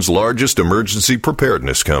nation's largest emergency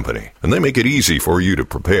preparedness company, and they make it easy for you to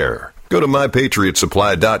prepare. Go to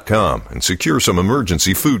MyPatriotSupply.com and secure some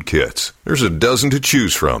emergency food kits. There's a dozen to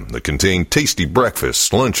choose from that contain tasty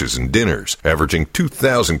breakfasts, lunches, and dinners, averaging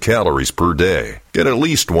 2,000 calories per day. Get at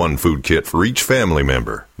least one food kit for each family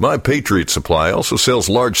member. My Patriot Supply also sells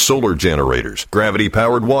large solar generators,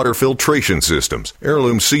 gravity-powered water filtration systems,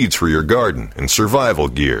 heirloom seeds for your garden, and survival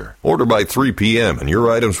gear. Order by 3 p.m. and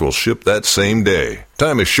your items will ship that same day.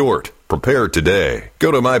 Time is short. Prepare today.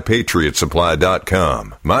 Go to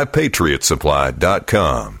MyPatriotSupply.com.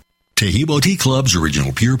 MyPatriotSupply.com. Tehebo Tea Club's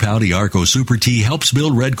original Pure Pouty Arco Super Tea helps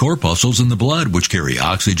build red corpuscles in the blood, which carry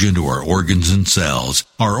oxygen to our organs and cells.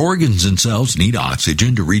 Our organs and cells need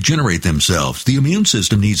oxygen to regenerate themselves. The immune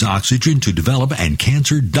system needs oxygen to develop, and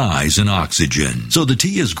cancer dies in oxygen. So the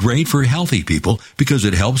tea is great for healthy people because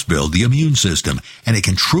it helps build the immune system, and it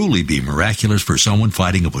can truly be miraculous for someone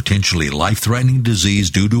fighting a potentially life-threatening disease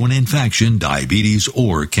due to an infection, diabetes,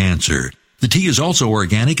 or cancer. The tea is also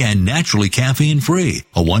organic and naturally caffeine-free.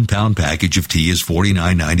 A 1-pound package of tea is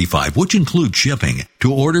 $49.95, which includes shipping.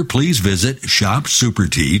 To order, please visit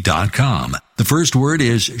shopsupertea.com. The first word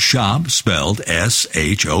is shop, spelled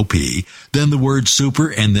S-H-O-P, then the word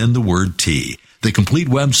super, and then the word tea. The complete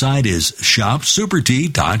website is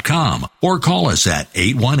shopsupertea.com, or call us at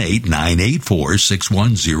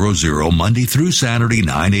 818-984-6100 Monday through Saturday,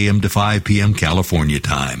 9 a.m. to 5 p.m. California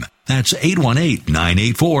time. That's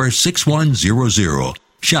 818-984-6100.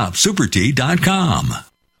 ShopSuperTea.com.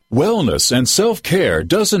 Wellness and self-care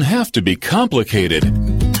doesn't have to be complicated.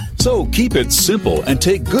 So keep it simple and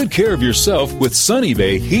take good care of yourself with Sunny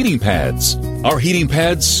Bay heating pads. Our heating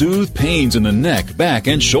pads soothe pains in the neck, back,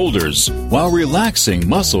 and shoulders while relaxing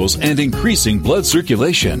muscles and increasing blood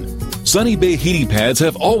circulation. Sunny Bay heating pads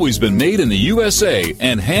have always been made in the USA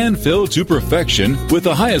and hand-filled to perfection with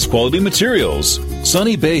the highest quality materials.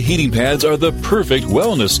 Sunny Bay heating pads are the perfect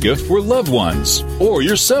wellness gift for loved ones or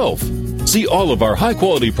yourself. See all of our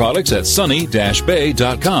high-quality products at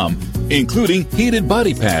sunny-bay.com, including heated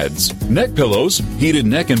body pads, neck pillows, heated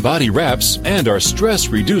neck and body wraps, and our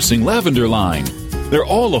stress-reducing lavender line. They're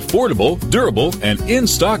all affordable, durable, and in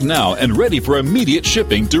stock now and ready for immediate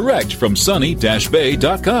shipping direct from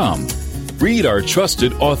sunny-bay.com. Read our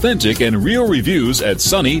trusted, authentic, and real reviews at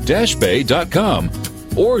sunny-bay.com,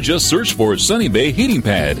 or just search for Sunny Bay Heating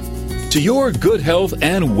Pad. To your good health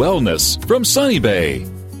and wellness from Sunny Bay.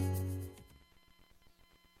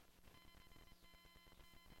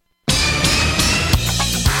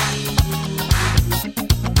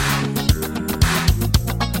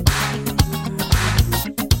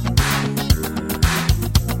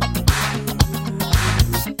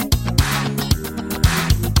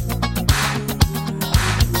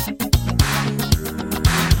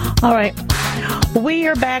 All right. We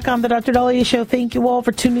are back on the Dr. Daliah Show. Thank you all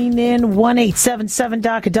for tuning in.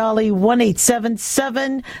 1-877-Dr.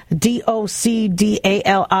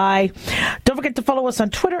 1-877-DOCDALI. Don't forget to follow us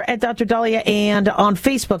on Twitter at Dr. Daliah and on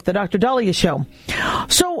Facebook, the Dr. Daliah Show.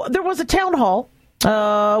 So there was a town hall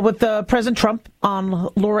with President Trump on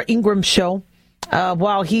Laura Ingram's show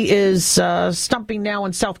while he is stumping now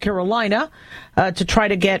in South Carolina to try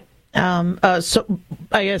to get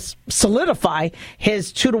solidify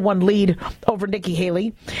his 2-1 lead over Nikki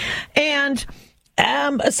Haley. And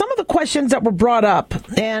Some of the questions that were brought up,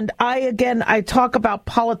 and I talk about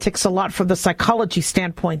politics a lot from the psychology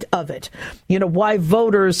standpoint of it. You know, why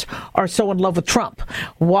voters are so in love with Trump,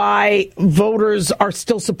 why voters are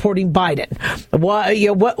still supporting Biden. Why,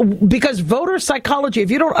 because voter psychology,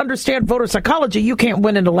 if you don't understand voter psychology, you can't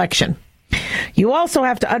win an election. You also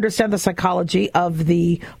have to understand the psychology of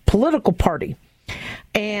the political party.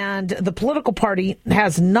 And the political party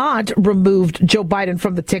has not removed Joe Biden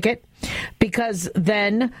from the ticket because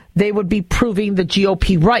then they would be proving the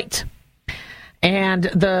GOP right. And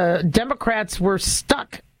the Democrats were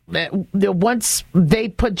stuck. Once they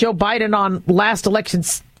put Joe Biden on last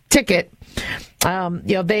election's ticket,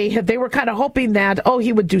 they were kind of hoping that,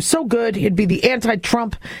 he would do so good. He'd be the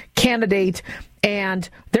anti-Trump candidate, and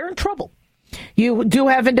they're in trouble. You do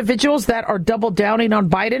have individuals that are double downing on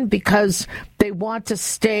Biden because they want to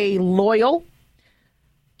stay loyal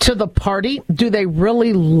to the party. Do they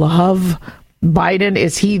really love Biden?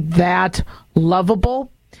 Is he that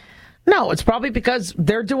lovable? No, it's probably because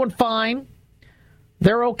they're doing fine.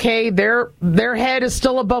 They're okay. Their head is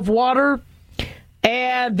still above water,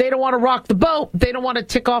 and they don't want to rock the boat. They don't want to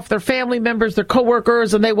tick off their family members, their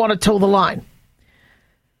coworkers, and they want to toe the line.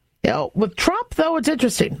 With Trump, though, it's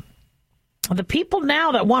interesting. The people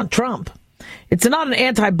now that want Trump, it's not an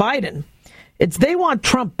anti-Biden. It's they want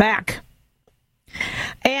Trump back.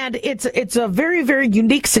 And it's a very, very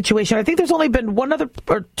unique situation. I think there's only been one other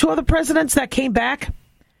or two other presidents that came back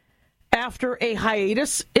after a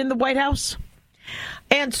hiatus in the White House.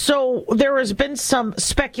 And so there has been some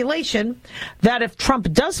speculation that if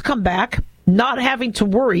Trump does come back, not having to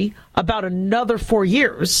worry about another 4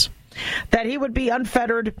 years, that he would be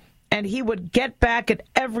unfettered and he would get back at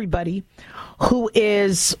everybody who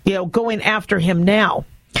is, going after him now.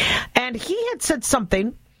 And he had said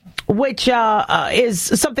something which is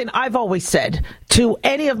something I've always said to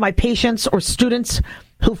any of my patients or students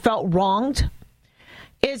who felt wronged,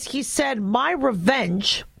 is he said, my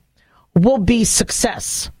revenge will be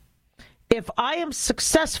success. If I am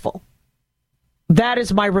successful, that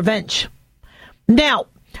is my revenge. Now,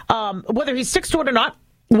 whether he sticks to it or not,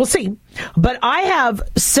 we'll see. But I have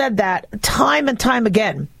said that time and time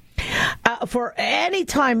again. For any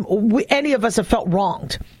time any of us have felt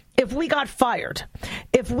wronged, if we got fired,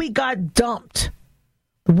 if we got dumped,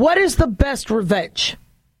 what is the best revenge?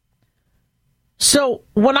 So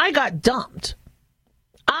when I got dumped,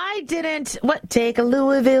 I didn't take a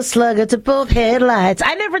Louisville Slugger to both headlights.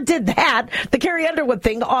 I never did that. The Carrie Underwood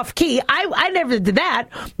thing off key. I never did that.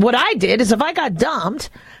 What I did is if I got dumped,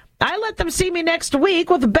 I let them see me next week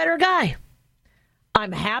with a better guy.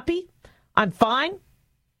 I'm happy. I'm fine.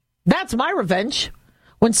 That's my revenge.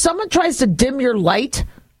 When someone tries to dim your light,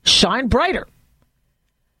 shine brighter.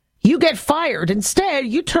 You get fired. Instead,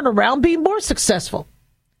 you turn around being more successful.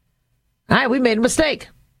 All right, we made a mistake.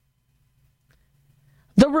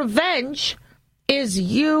 The revenge is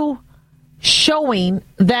you showing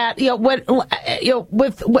that,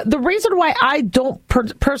 with the reason why I don't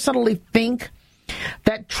personally think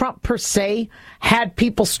that Trump per se had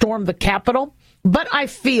people storm the Capitol, but I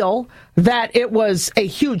feel that it was a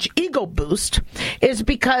huge ego boost, is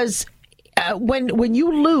because when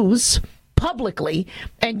you lose publicly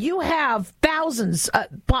and you have thousands,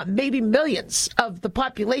 maybe millions of the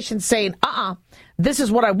population saying, this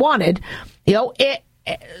is what I wanted, the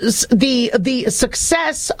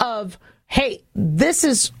success of, hey, this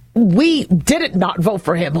is, we didn't not vote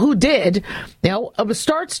for him. Who did?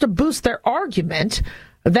 Starts to boost their argument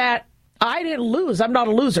that I didn't lose. I'm not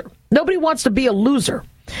a loser. Nobody wants to be a loser.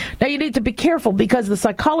 Now, you need to be careful because the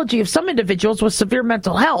psychology of some individuals with severe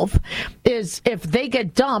mental health is if they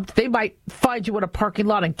get dumped, they might find you in a parking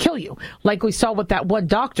lot and kill you, like we saw with that one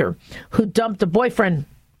doctor who dumped a boyfriend.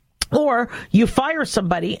 Or you fire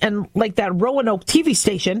somebody, and like that Roanoke TV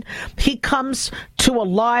station, he comes to a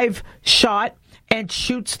live shot and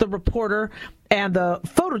shoots the reporter and the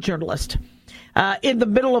photojournalist in the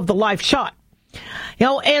middle of the live shot.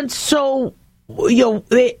 And so,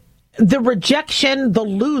 the rejection, the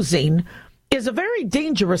losing is a very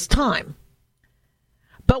dangerous time.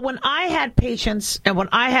 But when I had patients and when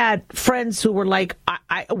I had friends who were like,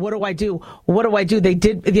 what do I do? What do I do? They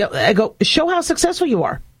did, I go, show how successful you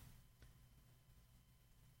are.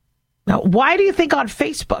 Now, why do you think on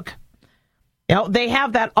Facebook, they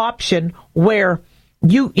have that option where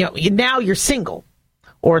now you're single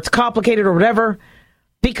or it's complicated or whatever,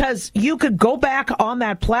 because you could go back on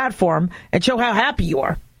that platform and show how happy you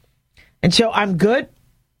are and show I'm good,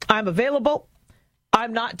 I'm available,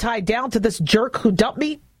 I'm not tied down to this jerk who dumped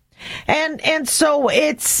me. And so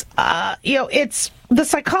it's, it's the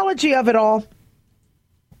psychology of it all.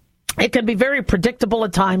 It can be very predictable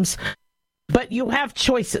at times. But but you have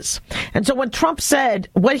choices. And so when Trump said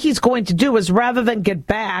what he's going to do is rather than get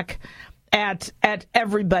back at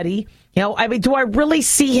everybody, do I really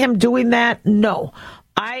see him doing that? No.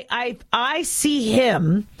 I see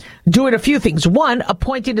him doing a few things. One,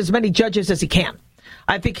 appointing as many judges as he can.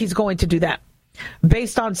 I think he's going to do that.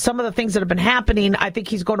 Based on some of the things that have been happening, I think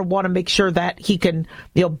he's going to want to make sure that he can,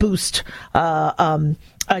 boost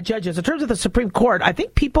judges. In terms of the Supreme Court, I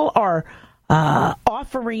think people are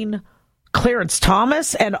offering Clarence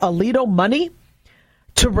Thomas and Alito money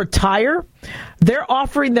to retire. They're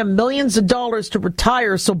offering them millions of dollars to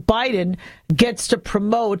retire so Biden gets to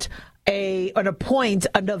promote and appoint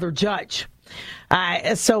another judge.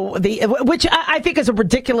 Which I think is a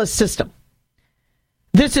ridiculous system.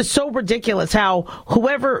 This is so ridiculous how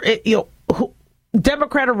whoever,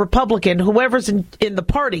 Democrat or Republican, whoever's in the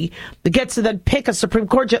party that gets to then pick a Supreme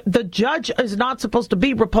Court judge, the judge is not supposed to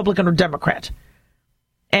be Republican or Democrat.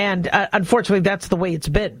 And unfortunately, that's the way it's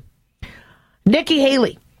been. Nikki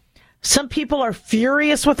Haley. Some people are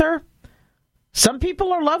furious with her. Some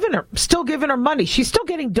people are loving her, still giving her money. She's still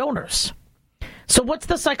getting donors. So what's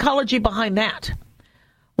the psychology behind that?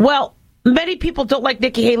 Well, many people don't like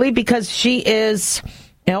Nikki Haley because she is,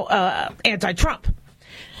 anti-Trump.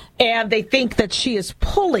 And they think that she is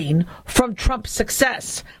pulling from Trump's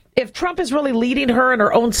success. If Trump is really leading her in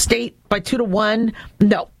her own state by 2-1,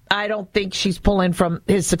 no. I don't think she's pulling from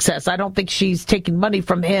his success. I don't think she's taking money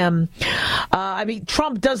from him.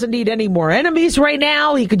 Trump doesn't need any more enemies right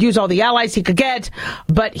now. He could use all the allies he could get,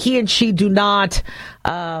 but he and she do not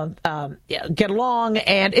get along,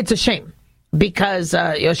 and it's a shame because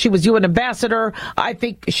she was UN ambassador. I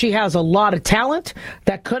think she has a lot of talent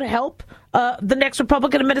that could help the next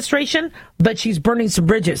Republican administration, but she's burning some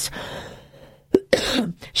bridges.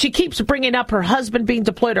 She keeps bringing up her husband being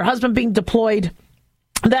deployed.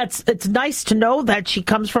 It's nice to know that she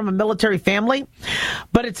comes from a military family,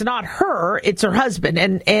 but it's not her, it's her husband.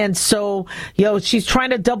 And so, she's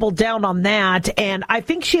trying to double down on that. And I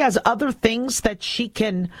think she has other things that she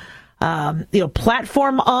can,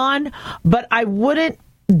 platform on, but I wouldn't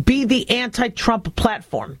be the anti-Trump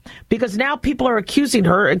platform because now people are accusing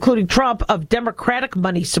her, including Trump, of Democratic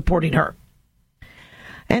money supporting her.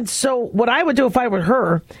 And so what I would do if I were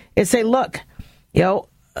her is say, look,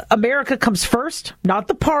 America comes first, not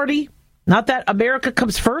the party, not that America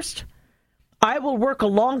comes first. I will work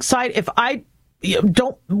alongside. If I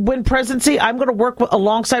don't win presidency, I'm going to work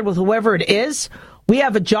alongside with whoever it is. We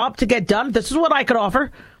have a job to get done. This is what I could offer.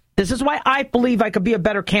 This is why I believe I could be a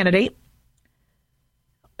better candidate.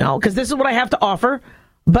 Because this is what I have to offer.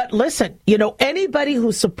 But listen, anybody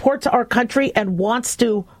who supports our country and wants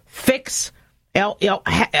to fix,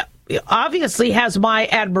 obviously has my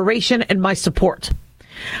admiration and my support.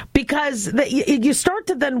 Because you start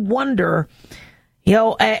to then wonder,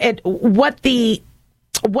 at what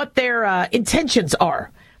their intentions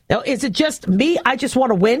are. Now, is it just me? I just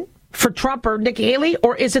want to win for Trump or Nikki Haley,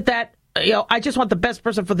 or is it that I just want the best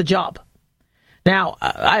person for the job? Now,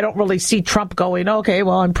 I don't really see Trump going, okay,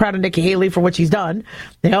 well, I'm proud of Nikki Haley for what she's done.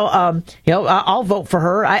 I'll vote for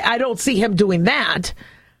her. I don't see him doing that.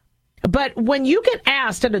 But when you get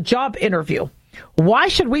asked in a job interview, why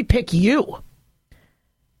should we pick you?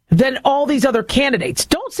 Than all these other candidates.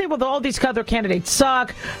 Don't say, well, all these other candidates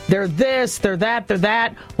suck. They're this, they're that, they're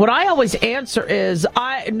that. What I always answer is,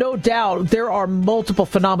 no doubt there are multiple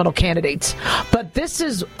phenomenal candidates, but this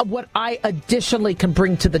is what I additionally can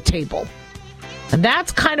bring to the table. And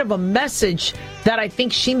that's kind of a message that I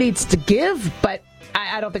think she needs to give, but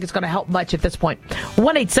I don't think it's going to help much at this point.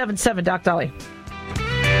 1-877 Doc Daliah.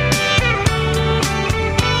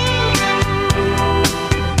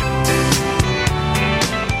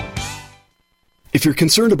 If you're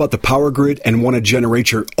concerned about the power grid and want to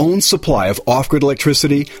generate your own supply of off-grid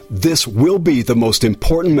electricity, this will be the most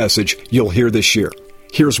important message you'll hear this year.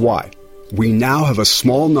 Here's why. We now have a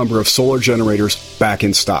small number of solar generators back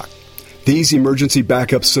in stock. These emergency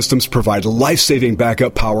backup systems provide life-saving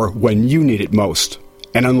backup power when you need it most.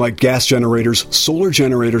 And unlike gas generators, solar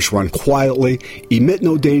generators run quietly, emit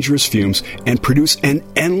no dangerous fumes, and produce an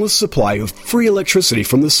endless supply of free electricity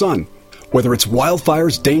from the sun. Whether it's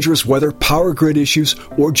wildfires, dangerous weather, power grid issues,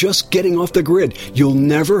 or just getting off the grid, you'll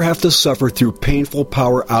never have to suffer through painful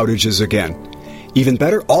power outages again. Even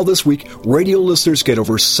better, all this week, radio listeners get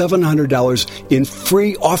over $700 in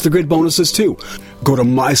free off-the-grid bonuses, too. Go to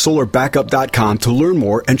mysolarbackup.com to learn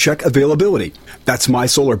more and check availability. That's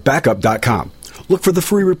mysolarbackup.com. Look for the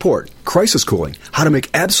free report, Crisis Cooling, how to make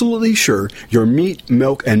absolutely sure your meat,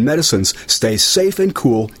 milk, and medicines stay safe and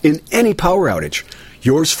cool in any power outage.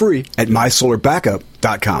 Yours free at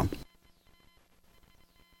mysolarbackup.com.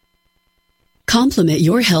 Complement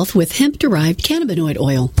your health with hemp-derived cannabinoid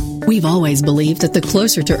oil. We've always believed that the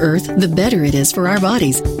closer to Earth, the better it is for our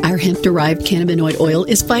bodies. Our hemp-derived cannabinoid oil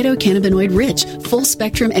is phytocannabinoid-rich,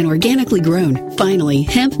 full-spectrum, and organically grown. Finally,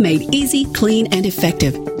 hemp made easy, clean, and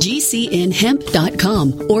effective.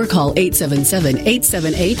 GCNhemp.com or call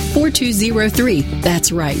 877-878-4203.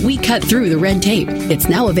 That's right, we cut through the red tape. It's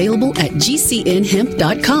now available at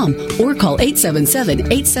GCNhemp.com or call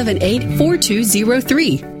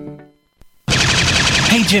 877-878-4203.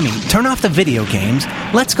 Hey, Jimmy, turn off the video games.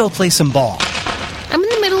 Let's go play some ball. I'm in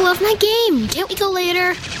the middle of my game. Can't we go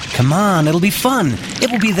later? Come on, it'll be fun.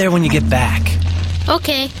 It will be there when you get back.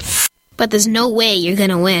 Okay, but there's no way you're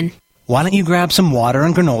gonna win. Why don't you grab some water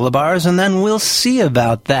and granola bars, and then we'll see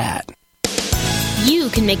about that. You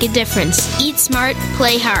can make a difference. Eat smart,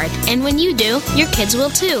 play hard, and when you do, your kids will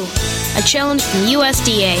too. A challenge from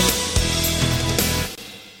USDA.